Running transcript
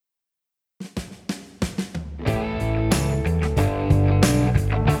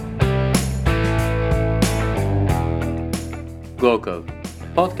Glocal,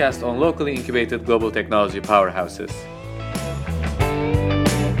 podcast on locally incubated global technology powerhouses.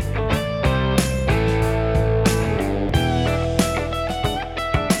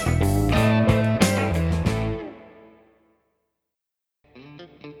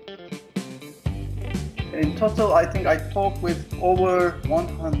 In total, I think I talked with over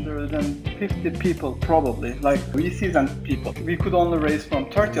 150 people, probably, like VCs and people. We could only raise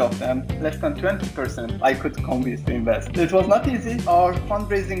from 30 of them, less than 20% I could convince to invest. It was not easy. Our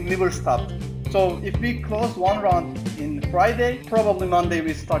fundraising never stopped. So if we close one round in Friday, probably Monday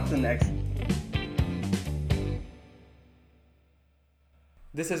we start the next.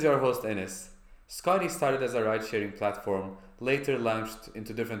 This is your host Enes. Scotty started as a ride-sharing platform, later launched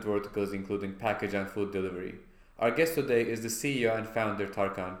into different verticals including package and food delivery. Our guest today is the CEO and founder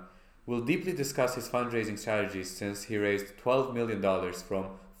Tarkan. We'll deeply discuss his fundraising strategies since he raised $12 million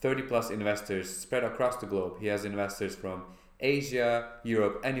from 30 plus investors spread across the globe. He has investors from Asia,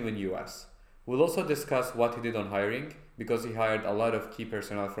 Europe, and even US. We'll also discuss what he did on hiring, because he hired a lot of key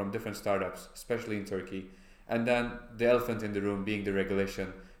personnel from different startups, especially in Turkey. And then the elephant in the room being the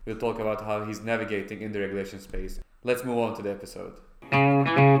regulation. We'll talk about how he's navigating in the regulation space. Let's move on to the episode.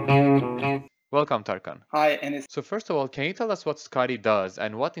 Welcome, Tarkan. Hi, Enes. So first of all, can you tell us what Scotty does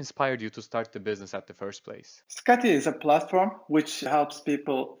and what inspired you to start the business at the first place? Scotty is a platform which helps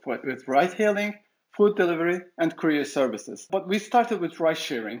people with ride-hailing, food delivery, and courier services. But we started with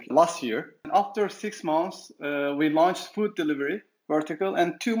ride-sharing last year. And after 6 months, we launched food delivery vertical,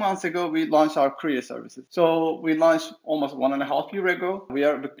 and 2 months ago we launched our courier services. So we launched almost 1.5 years ago. We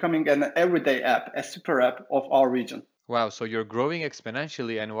are becoming an everyday app, a super app of our region. Wow, so you're growing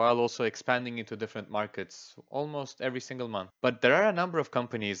exponentially and while also expanding into different markets almost every single month. But there are a number of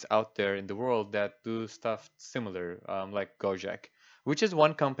companies out there in the world that do stuff similar, like Gojek. Which is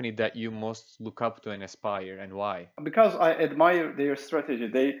one company that you most look up to and aspire, and why? Because I admire their strategy.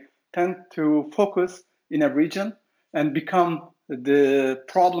 They tend to focus in a region and become the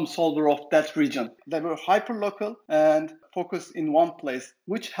problem solver of that region. They were hyper local and focused in one place,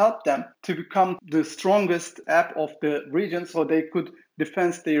 which helped them to become the strongest app of the region, so they could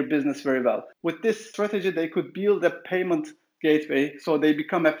defend their business very well. With this strategy, they could build a payment gateway, so they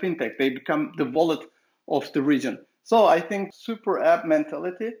become a fintech. They become the wallet of the region. So I think super app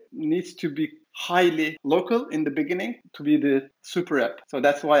mentality needs to be highly local in the beginning to be the super app. So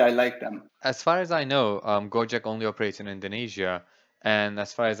that's why I like them. As far as I know, Gojek only operates in Indonesia, and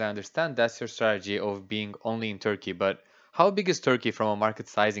as far as I understand, that's your strategy of being only in Turkey. But how big is Turkey from a market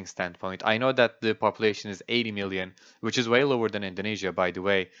sizing standpoint? I know that the population is 80 million, which is way lower than Indonesia, by the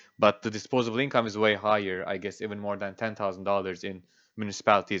way, but the disposable income is way higher, I guess even more than $10,000 in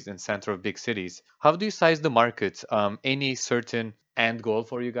municipalities in center of big cities. How do you size the market? Any certain end goal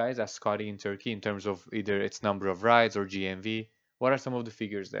for you guys as Scotty in Turkey in terms of either its number of rides or GMV? What are some of the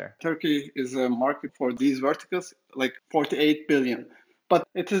figures there? Turkey is a market for these verticals, like 48 billion. But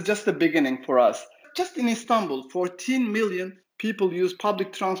it is just the beginning for us. Just in Istanbul, 14 million people use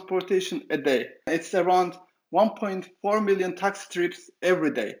public transportation a day. It's around 1.4 million taxi trips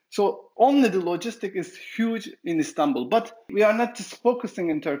every day. So only the logistic is huge in Istanbul. But we are not just focusing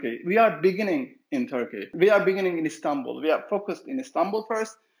in Turkey. We are beginning in Turkey. We are beginning in Istanbul. We are focused in Istanbul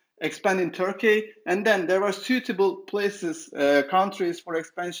first, expand in Turkey, and then there are suitable places, countries for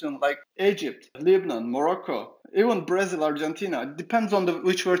expansion like Egypt, Lebanon, Morocco, even Brazil, Argentina. It depends on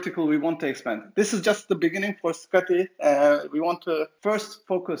which vertical we want to expand. This is just the beginning for Scotty. We want to first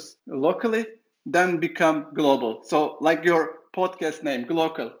focus locally, then become global. So like your podcast name,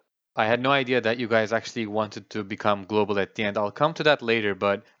 Glocal. I had no idea that you guys actually wanted to become global at the end. I'll come to that later,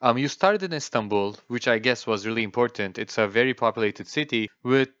 but you started in Istanbul, which I guess was really important. It's a very populated city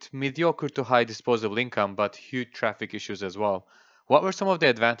with mediocre to high disposable income, but huge traffic issues as well. What were some of the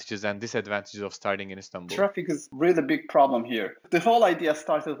advantages and disadvantages of starting in Istanbul? Traffic is really big problem here. The whole idea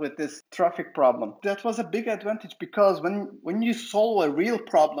started with this traffic problem. That was a big advantage because when you solve a real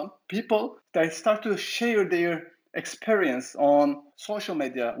problem, people, they start to share their experience on social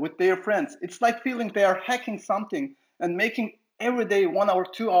media with their friends. It's like feeling they are hacking something and making every day 1 hour,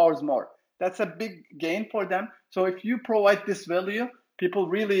 2 hours more. That's a big gain for them. So if you provide this value, people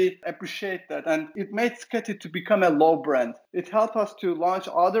really appreciate that. And it made Scotty to become a low brand. It helped us to launch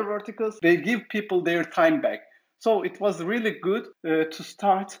other verticals. They give people their time back. So it was really good to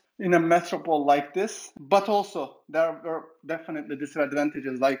start in a metropole like this. But also there were definitely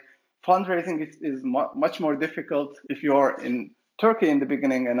disadvantages, like fundraising is much more difficult if you're in Turkey in the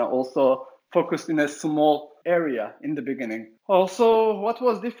beginning and also focused in a small area in the beginning. Also, what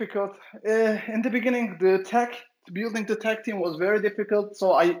was difficult in the beginning, the tech Building the tech team was very difficult,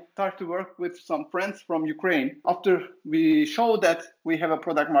 so I started to work with some friends from Ukraine. After we showed that we have a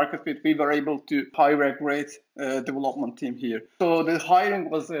product market fit, we were able to hire a great development team here. So the hiring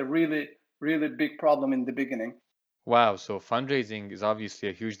was a really, really big problem in the beginning. Wow, so fundraising is obviously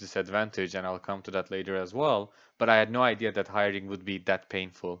a huge disadvantage, and I'll come to that later as well. But I had no idea that hiring would be that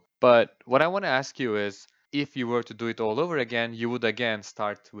painful. But what I want to ask you is, if you were to do it all over again, you would again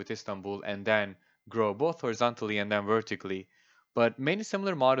start with Istanbul and then grow both horizontally and then vertically. But many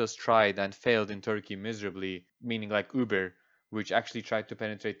similar models tried and failed in Turkey miserably, meaning like Uber, which actually tried to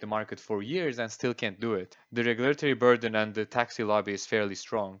penetrate the market for years and still can't do it. The regulatory burden and the taxi lobby is fairly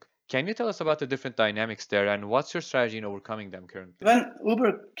strong. Can you tell us about the different dynamics there and what's your strategy in overcoming them currently? When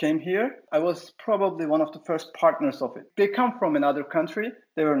Uber came here, I was probably one of the first partners of it. They come from another country,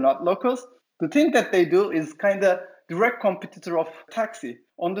 they were not locals. The thing that they do is kind of direct competitor of taxi.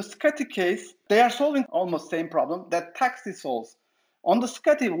 On the Scotty case, they are solving almost same problem that taxi solves. On the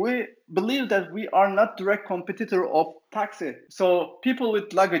Scotty, we believe that we are not direct competitor of taxi. So people with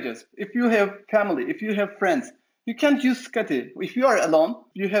luggages, if you have family, if you have friends, you can't use Scotty. If you are alone,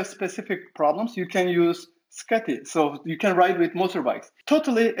 you have specific problems, you can use Scotty. So you can ride with motorbikes.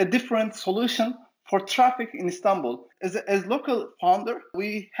 Totally a different solution for traffic in Istanbul. As local founder,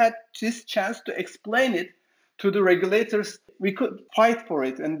 we had this chance to explain it to the regulators. We could fight for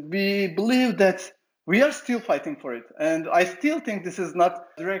it, and we believe that we are still fighting for it. And I still think this is not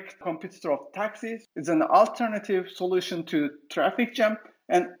direct competitor of taxis. It's an alternative solution to traffic jam.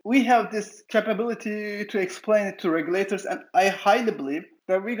 And we have this capability to explain it to regulators. And I highly believe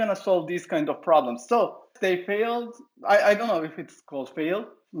that we're going to solve these kind of problems. So they failed. I don't know if it's called failure.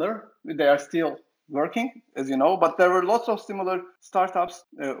 They are still working, as you know, but there were lots of similar startups,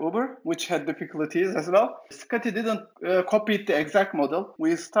 Uber, which had difficulties as well. Scotty didn't copy the exact model.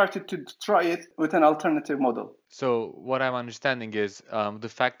 We started to try it with an alternative model. So what I'm understanding is the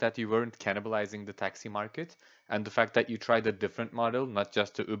fact that you weren't cannibalizing the taxi market and the fact that you tried a different model, not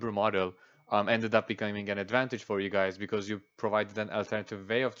just the Uber model, ended up becoming an advantage for you guys because you provided an alternative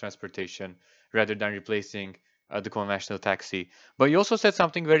way of transportation rather than replacing the conventional taxi. But you also said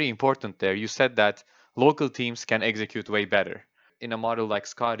something very important there. You said that local teams can execute way better. In a model like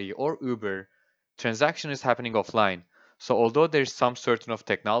Scotty or Uber, transaction is happening offline. So although there's some certain of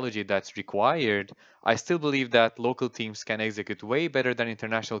technology that's required, I still believe that local teams can execute way better than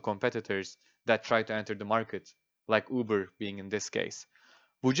international competitors that try to enter the market, like Uber being in this case.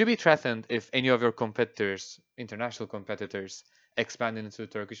 Would you be threatened if any of your competitors, international competitors, expand into the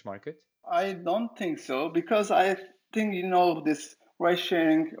Turkish market? I don't think so because I think this ride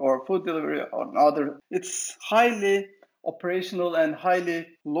sharing or food delivery or other. It's highly operational and highly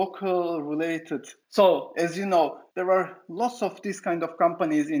local related. So as you know, there are lots of these kind of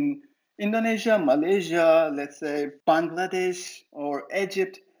companies in Indonesia, Malaysia, let's say Bangladesh or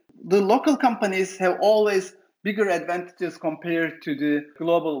Egypt. The local companies have always bigger advantages compared to the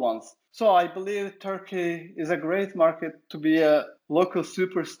global ones. So I believe Turkey is a great market to be a local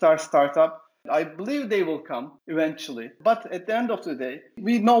superstar startup. I believe they will come eventually. But at the end of the day,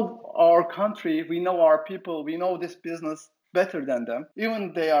 we know our country, we know our people, we know this business better than them.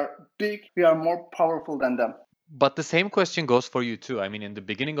 Even they are big, we are more powerful than them. But the same question goes for you too. I mean, in the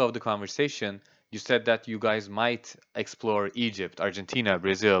beginning of the conversation, you said that you guys might explore Egypt, Argentina,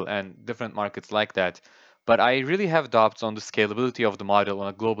 Brazil, and different markets like that. But I really have doubts on the scalability of the model on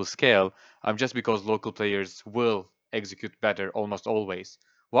a global scale, just because local players will execute better almost always.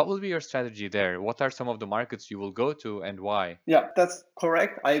 What will be your strategy there? What are some of the markets you will go to and why? Yeah, that's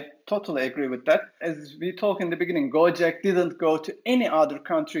correct. I totally agree with that. As we talked in the beginning, Gojek didn't go to any other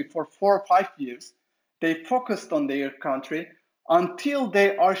country for 4 or 5 years. They focused on their country until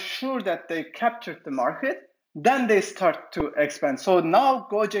they are sure that they captured the market. Then they start to expand. So now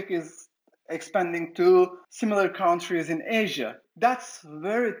Gojek is expanding to similar countries in Asia. That's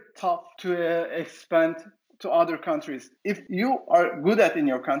very tough to expand to other countries. If you are good at in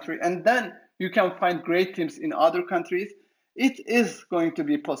your country and then you can find great teams in other countries, it is going to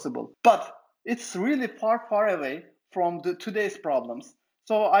be possible. But it's really far, far away from today's problems.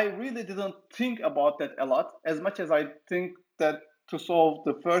 So I really didn't think about that a lot as much as I think that to solve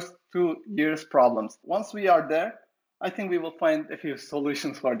the first 2 years problems. Once we are there, I think we will find a few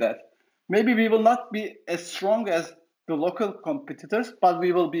solutions for that. Maybe we will not be as strong as the local competitors, but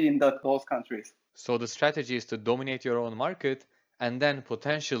we will be in those countries. So the strategy is to dominate your own market and then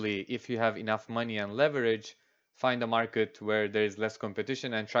potentially, if you have enough money and leverage, find a market where there is less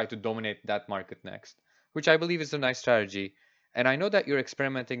competition and try to dominate that market next, which I believe is a nice strategy. And I know that you're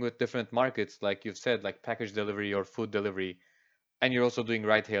experimenting with different markets, like you've said, like package delivery or food delivery, and you're also doing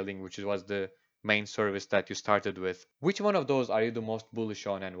ride hailing, which was the main service that you started with. Which one of those are you the most bullish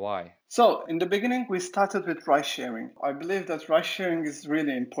on and why? So in the beginning, we started with ride sharing. I believe that ride sharing is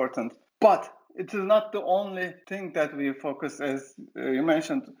really important, but it is not the only thing that we focus. As you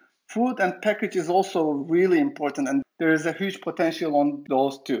mentioned, food and package is also really important, and there is a huge potential on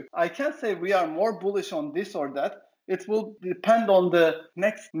those two. I can't say we are more bullish on this or that. It will depend on the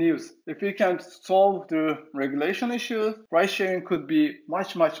next news. If we can solve the regulation issue, ride sharing could be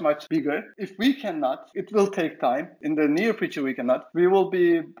much, much, much bigger. If we cannot, it will take time. In the near future, we cannot. We will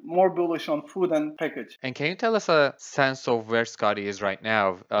be more bullish on food and package. And can you tell us a sense of where Scotty is right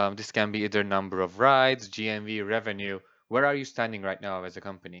now? This can be either number of rides, GMV, revenue. Where are you standing right now as a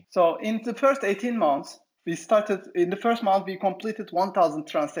company? So in the first 18 months, in the first month, we completed 1,000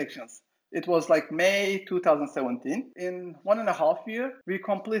 transactions. It was like May 2017. In 1.5 years, we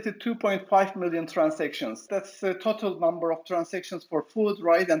completed 2.5 million transactions. That's the total number of transactions for food,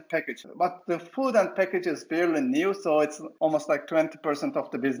 ride, and package. But the food and package is barely new, so it's almost like 20%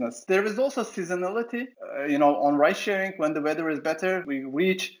 of the business. There is also seasonality. On ride sharing, when the weather is better, we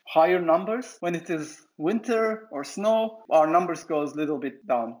reach higher numbers. When it is winter or snow, our numbers goes a little bit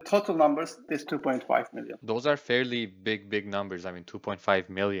down. Total numbers is 2.5 million. Those are fairly big numbers. I mean, 2.5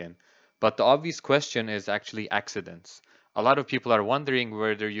 million. But the obvious question is actually accidents. A lot of people are wondering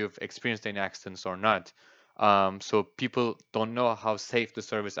whether you've experienced any accidents or not. So people don't know how safe the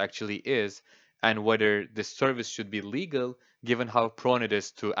service actually is and whether this service should be legal given how prone it is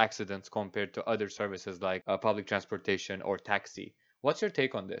to accidents compared to other services like public transportation or taxi. What's your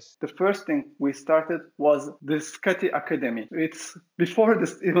take on this? The first thing we started was the Scotty Academy. It's before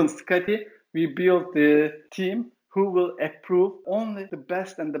this even Scotty, we built the team who will approve only the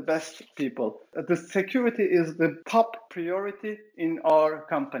best and the best people. The security is the top priority in our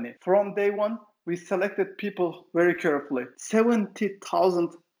company. From day one, we selected people very carefully. 70,000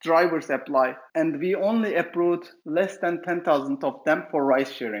 drivers apply, and we only approved less than 10,000 of them for ride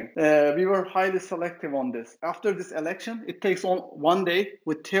sharing. We were highly selective on this. After this election, it takes on 1 day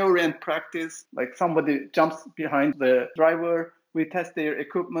with theory and practice. Like somebody jumps behind the driver, we test their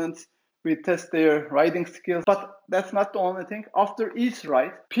equipment, we test their riding skills. But that's not the only thing. After each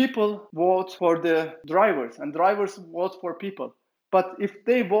ride, people vote for the drivers, and drivers vote for people. But if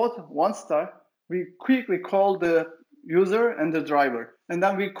they vote 1 star, we quickly call the user and the driver. And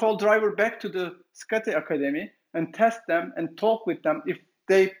then we call driver back to the Scotty Academy and test them and talk with them. If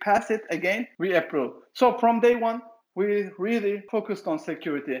they pass it again, we approve. So from day one, we really focused on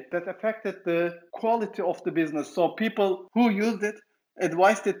security. That affected the quality of the business. So people who used it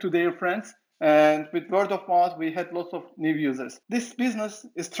advised it to their friends, and with word of mouth, we had lots of new users. This business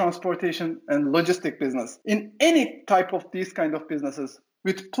is transportation and logistic business. In any type of these kind of businesses,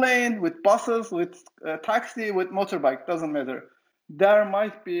 with plane, with buses, with taxi, with motorbike, doesn't matter. There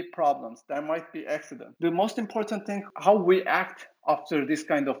might be problems, there might be accidents. The most important thing, how we act after this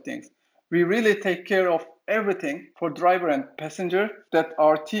kind of things. We really take care of everything for driver and passenger that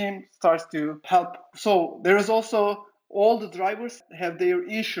our team starts to help. So there is also all the drivers have their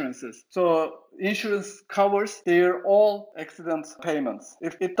insurances. So insurance covers their all accident payments.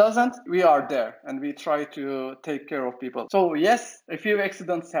 If it doesn't, we are there and we try to take care of people. So yes, a few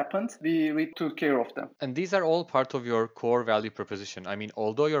accidents happened. We took care of them. And these are all part of your core value proposition. I mean,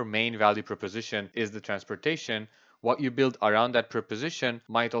 although your main value proposition is the transportation, what you build around that proposition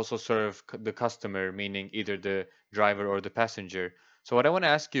might also serve the customer, meaning either the driver or the passenger. So what I want to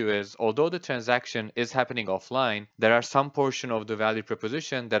ask you is, although the transaction is happening offline, there are some portion of the value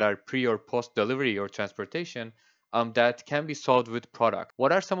proposition that are pre or post delivery or transportation that can be solved with product.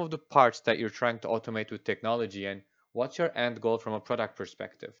 What are some of the parts that you're trying to automate with technology, and what's your end goal from a product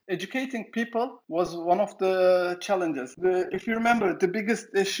perspective? Educating people was one of the challenges. If you remember, the biggest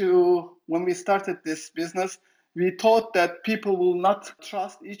issue when we started this business, we thought that people will not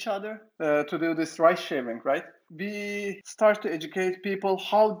trust each other to do this ride sharing, right? We start to educate people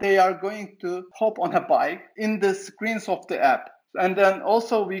how they are going to hop on a bike in the screens of the app. And then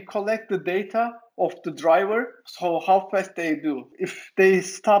also we collect the data of the driver, so how fast they do. If they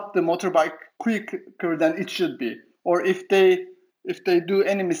stop the motorbike quicker than it should be, or if they do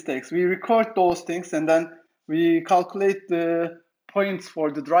any mistakes, we record those things and then we calculate the points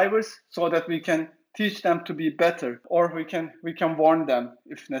for the drivers so that we can teach them to be better, or we can warn them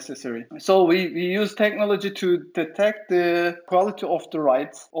if necessary. So we use technology to detect the quality of the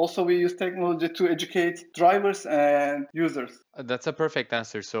rides. Also, we use technology to educate drivers and users. That's a perfect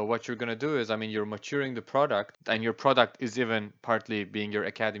answer. So what you're going to do is, I mean, you're maturing the product, and your product is even partly being your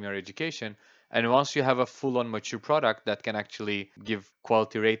academy or education. And once you have a full-on mature product that can actually give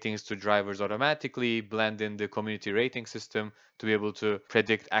quality ratings to drivers automatically, blend in the community rating system to be able to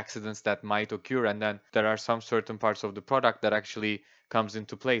predict accidents that might occur, and then there are some certain parts of the product that actually comes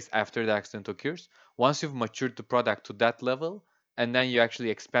into place after the accident occurs. Once you've matured the product to that level, and then you actually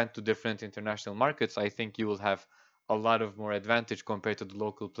expand to different international markets, I think you will have a lot of more advantage compared to the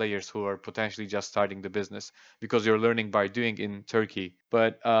local players who are potentially just starting the business, because you're learning by doing in Turkey.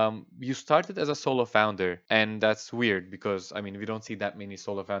 But you started as a solo founder, and that's weird because I mean we don't see that many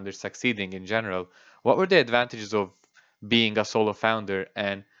solo founders succeeding in general. What were the advantages of being a solo founder,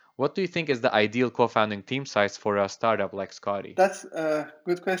 and what do you think is the ideal co-founding team size for a startup like Scotty? That's a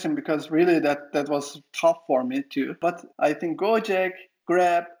good question because really that was tough for me too. But I think Gojek,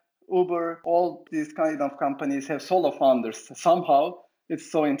 Grab, Uber, all these kind of companies have solo founders. Somehow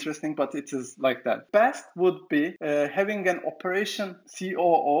it's so interesting, but it is like that. Best would be having an operation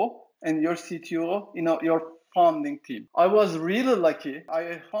COO and your CTO in your founding team. I was really lucky.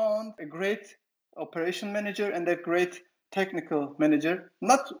 I found a great operation manager and a great technical manager,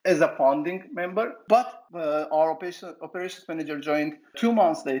 not as a founding member, but our operations manager joined 2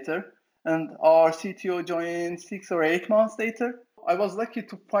 months later, and our CTO joined 6 or 8 months later. I was lucky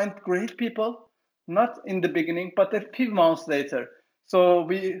to find great people, not in the beginning, but a few months later. So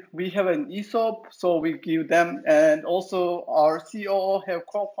we have an ESOP, so we give them, and also our COO have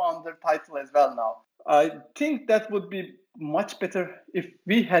co-founder title as well now. I think that would be much better if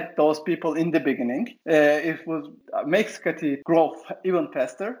we had those people in the beginning. It would make Scotty grow even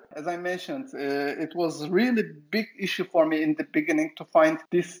faster. As I mentioned, it was really big issue for me in the beginning to find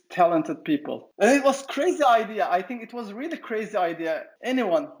these talented people. And it was crazy idea. I think it was really crazy idea.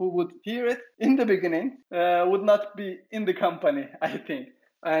 Anyone who would hear it in the beginning would not be in the company, I think.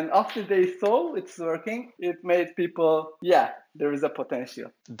 And after they saw it's working, it made people, yeah, there is a potential.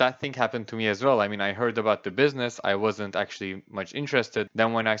 That thing happened to me as well. I mean, I heard about the business. I wasn't actually much interested.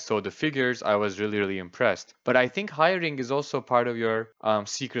 Then when I saw the figures, I was really, really impressed. But I think hiring is also part of your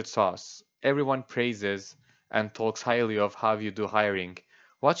secret sauce. Everyone praises and talks highly of how you do hiring.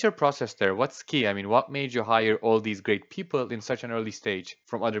 What's your process there? What's key? I mean, what made you hire all these great people in such an early stage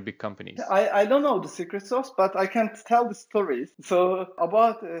from other big companies? I don't know the secret sauce, but I can tell the stories. So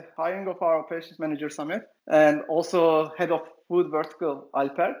about hiring of our operations manager Samet and also head of food vertical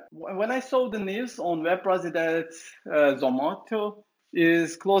Alper. When I saw the news on web browser that Zomato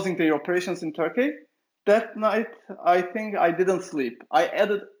is closing their operations in Turkey, that night I think I didn't sleep. I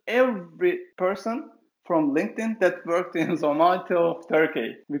added every person from LinkedIn that worked in Zomato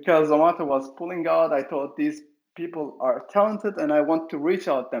Turkey because Zomato was pulling out. I thought these people are talented and I want to reach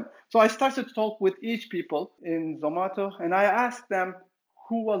out them. So I started to talk with each people in Zomato and I asked them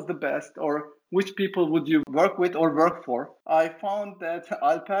who was the best or which people would you work with or work for. I found that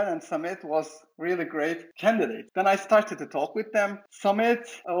Alper and Samet was really great candidates. Then I started to talk with them. Samet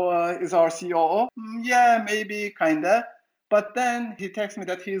is our COO. Yeah, maybe, kinda. But then he texted me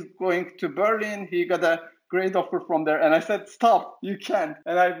that he's going to Berlin. He got a great offer from there. And I said, stop, you can't.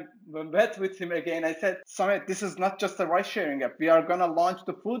 And I met with him again. I said, Samet, this is not just a ride sharing app. We are going to launch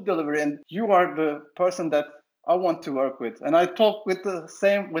the food delivery and you are the person that I want to work with. And I talked with the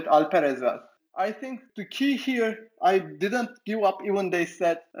same with Alper as well. I think the key here, I didn't give up even they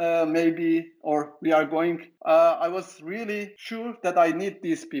said maybe or we are going. I was really sure that I need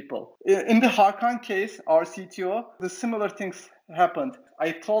these people. In the Hakan case, our CTO, the similar things happened.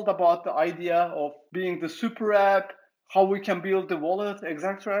 I told about the idea of being the super app, how we can build the wallet,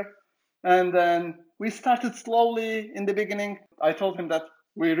 etc. And then we started slowly in the beginning. I told him that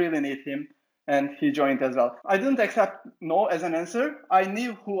we really need him. And he joined as well. I didn't accept no as an answer. I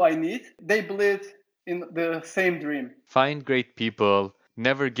knew who I need. They believed in the same dream. Find great people,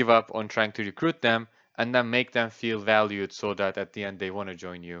 never give up on trying to recruit them, and then make them feel valued so that at the end they want to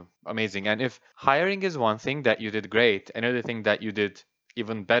join you. Amazing. And if hiring is one thing that you did great, another thing that you did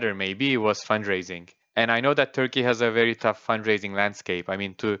even better maybe was fundraising. And I know that Turkey has a very tough fundraising landscape. I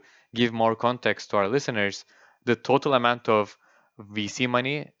mean, to give more context to our listeners, the total amount of VC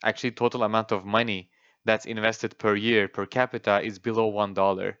money, actually total amount of money that's invested per year per capita is below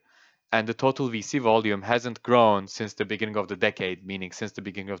 $1. And the total VC volume hasn't grown since the beginning of the decade, meaning since the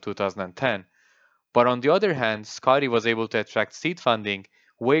beginning of 2010. But on the other hand, Scotty was able to attract seed funding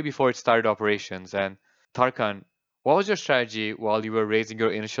way before it started operations. And Tarkan, what was your strategy while you were raising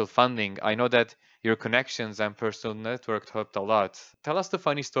your initial funding? I know that your connections and personal network helped a lot. Tell us the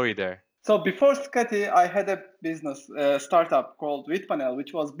funny story there. So before Scotty, I had a business startup called Vidpanel,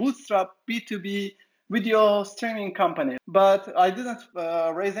 which was bootstrap B2B video streaming company. But I didn't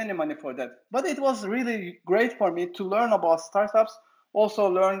raise any money for that. But it was really great for me to learn about startups also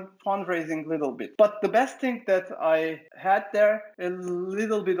learn fundraising a little bit. But the best thing that I had there, a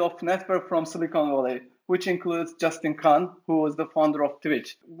little bit of network from Silicon Valley, which includes Justin Khan, who was the founder of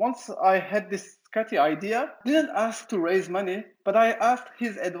Twitch. Once I had this Scotty idea, didn't ask to raise money, but I asked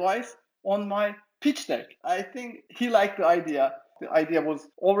his advice on my pitch deck. I think he liked the idea. The idea was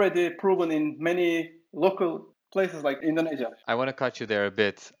already proven in many local places like Indonesia. I want to cut you there a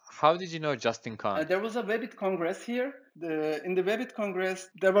bit. How did you know Justin Khan? There was a Webbit Congress here. In the Webbit Congress,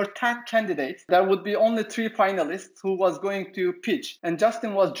 there were 10 candidates. There would be only 3 finalists who was going to pitch, and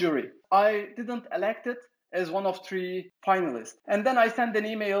Justin was jury. I didn't elect it as one of 3 finalists. And then I sent an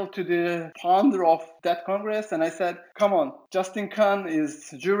email to the founder of that Congress, and I said, come on, Justin Khan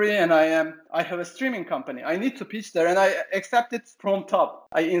is jury, and I have a streaming company. I need to pitch there, and I accepted from top.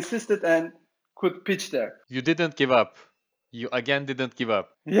 I insisted and could pitch there. You didn't give up. You again didn't give up.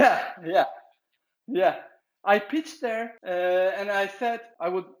 Yeah. I pitched there and I said I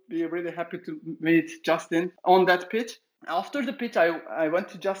would be really happy to meet Justin on that pitch. After the pitch, I went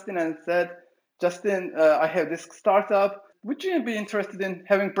to Justin and said, Justin, I have this startup. Would you be interested in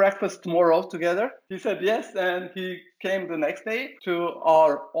having breakfast tomorrow together? He said yes, and he came the next day to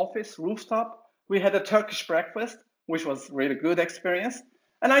our office rooftop. We had a Turkish breakfast, which was really good experience.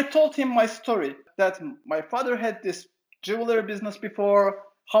 And I told him my story, that my father had this jewelry business before,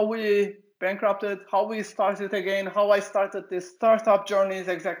 how we bankrupted, how we started again, how I started this startup journeys,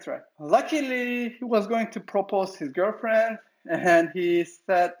 etc. Luckily, he was going to propose his girlfriend, and he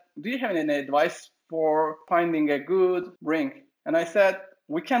said, do you have any advice for finding a good ring? And I said,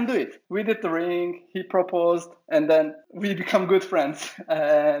 we can do it. We did the ring, he proposed, and then we become good friends.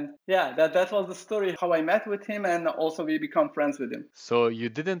 And yeah, that was the story, how I met with him, and also we become friends with him. So you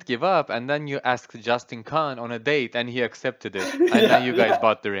didn't give up, and then you asked Justin Khan on a date, and he accepted it. And then you guys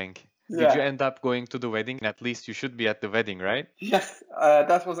bought the ring. Did you end up going to the wedding? At least you should be at the wedding, right? Yes,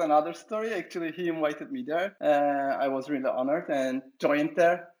 that was another story. Actually, he invited me there. I was really honored and joined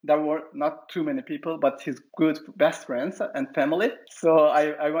there. There were not too many people, but his good best friends and family. So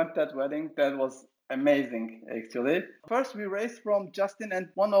I went to that wedding. That was amazing, actually. First, we raised from Justin and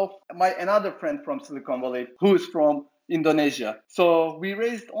another friend from Silicon Valley, who is from Indonesia. So we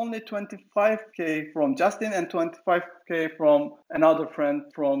raised only 25K from Justin and 25K from another friend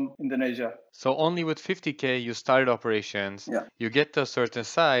from Indonesia. So only with 50K you started operations, you get to a certain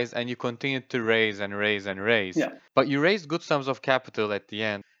size, and you continued to raise and raise and raise. Yeah. But you raised good sums of capital at the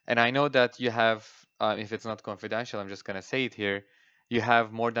end. And I know that you have, if it's not confidential, I'm just going to say it here, you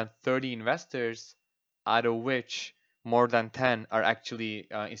have more than 30 investors, out of which more than 10 are actually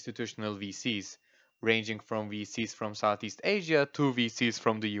institutional VCs, ranging from VCs from Southeast Asia to VCs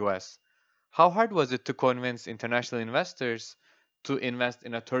from the US. How hard was it to convince international investors to invest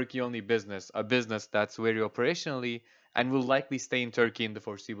in a Turkey-only business, a business that's very operationally and will likely stay in Turkey in the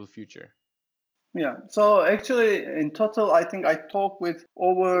foreseeable future? Yeah, so actually in total, I think I talked with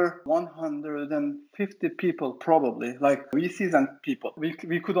over 150 people, probably, like VCs and people.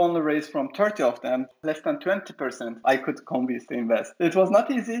 We could only raise from 30 of them, less than 20% I could convince to invest. It was not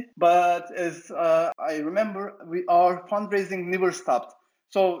easy, but as I remember, our fundraising never stopped.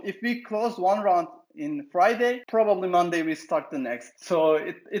 So if we close one round in Friday, probably Monday we start the next. So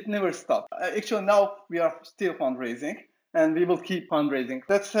it never stopped. Actually, now we are still fundraising, and we will keep fundraising.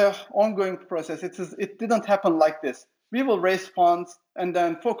 That's an ongoing process. It didn't happen like this. We will raise funds and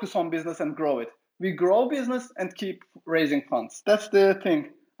then focus on business and grow it. We grow business and keep raising funds. That's the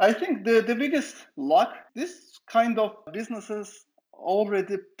thing. I think the biggest luck, this kind of businesses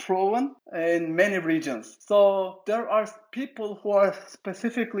already proven in many regions. So there are people who are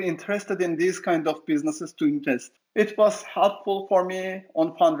specifically interested in these kind of businesses to invest. It was helpful for me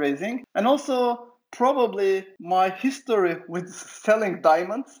on fundraising, and also probably my history with selling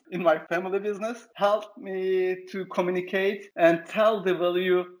diamonds in my family business helped me to communicate and tell the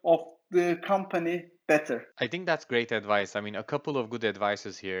value of the company better. I think that's great advice. I mean, a couple of good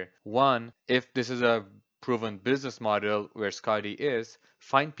advices here. One, if this is a proven business model where Scotty is,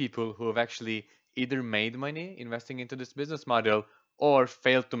 find people who have actually either made money investing into this business model or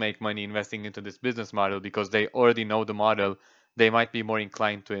failed to make money investing into this business model because they already know the model. They might be more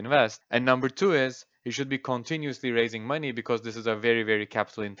inclined to invest. And number two is you should be continuously raising money because this is a very, very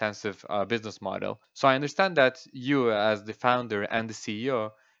capital intensive business model. So I understand that you as the founder and the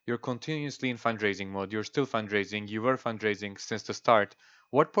CEO, you're continuously in fundraising mode. You're still fundraising. You were fundraising since the start.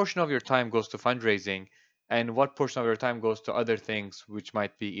 What portion of your time goes to fundraising, and what portion of your time goes to other things, which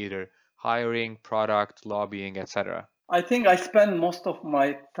might be either hiring, product, lobbying, etc.? I think I spend most of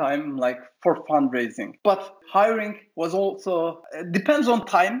my time for fundraising, but hiring was also, it depends on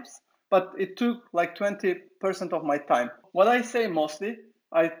times, but it took 20% of my time. what I say mostly,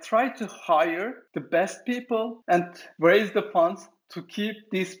 I try to hire the best people and raise the funds to keep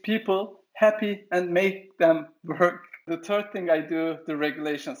these people happy and make them work. The third thing I do, the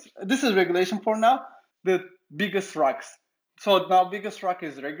regulations. This is regulation for now, the biggest rocks. So now biggest rock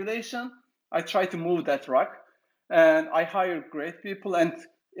is regulation. I try to move that rock and I hire great people and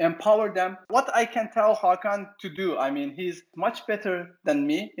empower them. What I can tell Hakan to do, I mean, he's much better than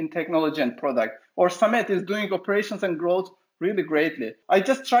me in technology and product. Or Samet is doing operations and growth really greatly. I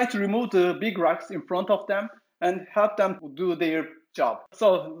just try to remove the big rocks in front of them and help them do their job.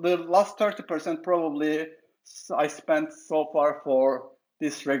 So the last 30% probably I spent so far for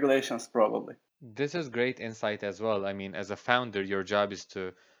these regulations probably. This is great insight as well. I mean, as a founder, your job is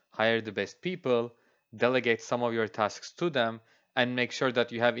to hire the best people, delegate some of your tasks to them, and make sure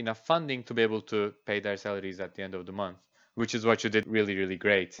that you have enough funding to be able to pay their salaries at the end of the month, which is what you did really, really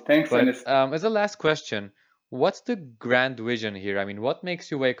great. Thanks, But Enes. as a last question, what's the grand vision here? I mean, what makes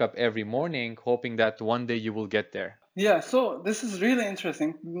you wake up every morning hoping that one day you will get there? Yeah, so this is really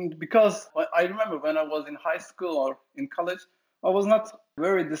interesting because I remember when I was in high school or in college, I was not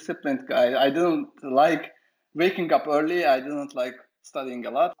very disciplined guy. I didn't like waking up early. I didn't like studying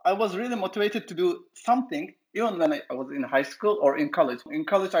a lot. I was really motivated to do something even when I was in high school or in college. In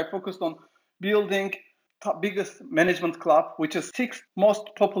college, I focused on building top biggest management club, which is sixth most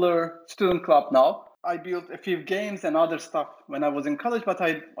popular student club now. I built a few games and other stuff when I was in college, but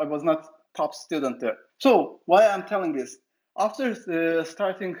I was not top student there. So why I'm telling this? After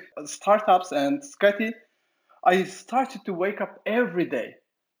starting startups and Scotty, I started to wake up every day,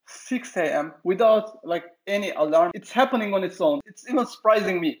 6 a.m. without like any alarm. It's happening on its own. It's even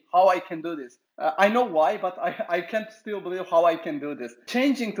surprising me how I can do this. I know why, but I can't still believe how I can do this.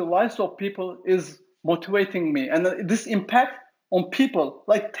 Changing the lives of people is motivating me. And this impact on people,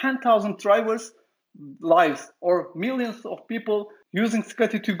 like 10,000 drivers' lives or millions of people using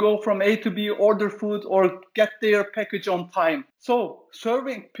Scotty to go from A to B, order food, or get their package on time. So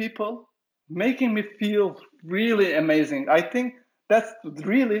serving people, making me feel really amazing. I think that's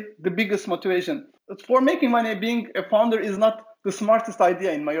really the biggest motivation. For making money, being a founder is not the smartest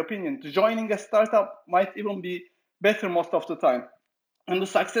idea, in my opinion. Joining a startup might even be better most of the time. And the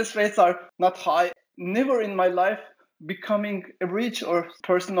success rates are not high. Never in my life becoming a rich or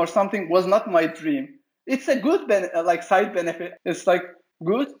person or something was not my dream. It's a good like side benefit. It's like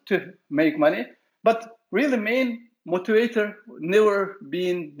good to make money, but really main motivator never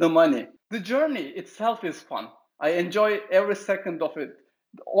been the money. The journey itself is fun. I enjoy every second of it.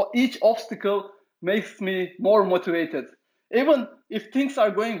 Each obstacle makes me more motivated. Even if things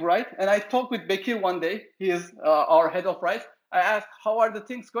are going right, and I talked with Bekir one day, he is our head of rice. I asked, how are the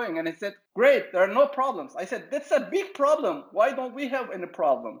things going? And he said, great, there are no problems. I said, that's a big problem. Why don't we have any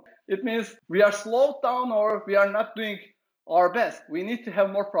problem? It means we are slowed down or we are not doing our best. We need to have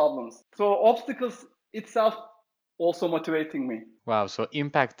more problems. So obstacles itself also motivating me. Wow, so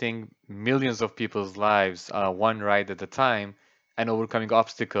impacting millions of people's lives, one ride at a time, and overcoming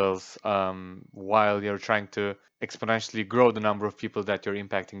obstacles while you're trying to exponentially grow the number of people that you're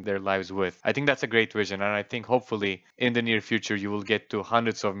impacting their lives with. I think that's a great vision, and I think hopefully in the near future you will get to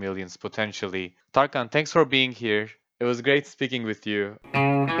hundreds of millions potentially. Tarkan, thanks for being here. It was great speaking with you.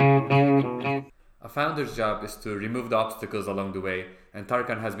 A founder's job is to remove the obstacles along the way, and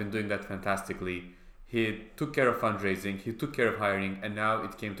Tarkan has been doing that fantastically. He took care of fundraising, he took care of hiring, and now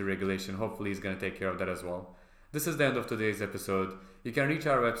it came to regulation. Hopefully, he's going to take care of that as well. This is the end of today's episode. You can reach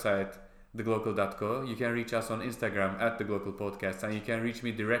our website, theglocal.co. You can reach us on Instagram at theglocal and you can reach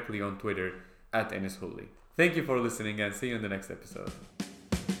me directly on Twitter at Enis Hulli. Thank you for listening and see you in the next episode.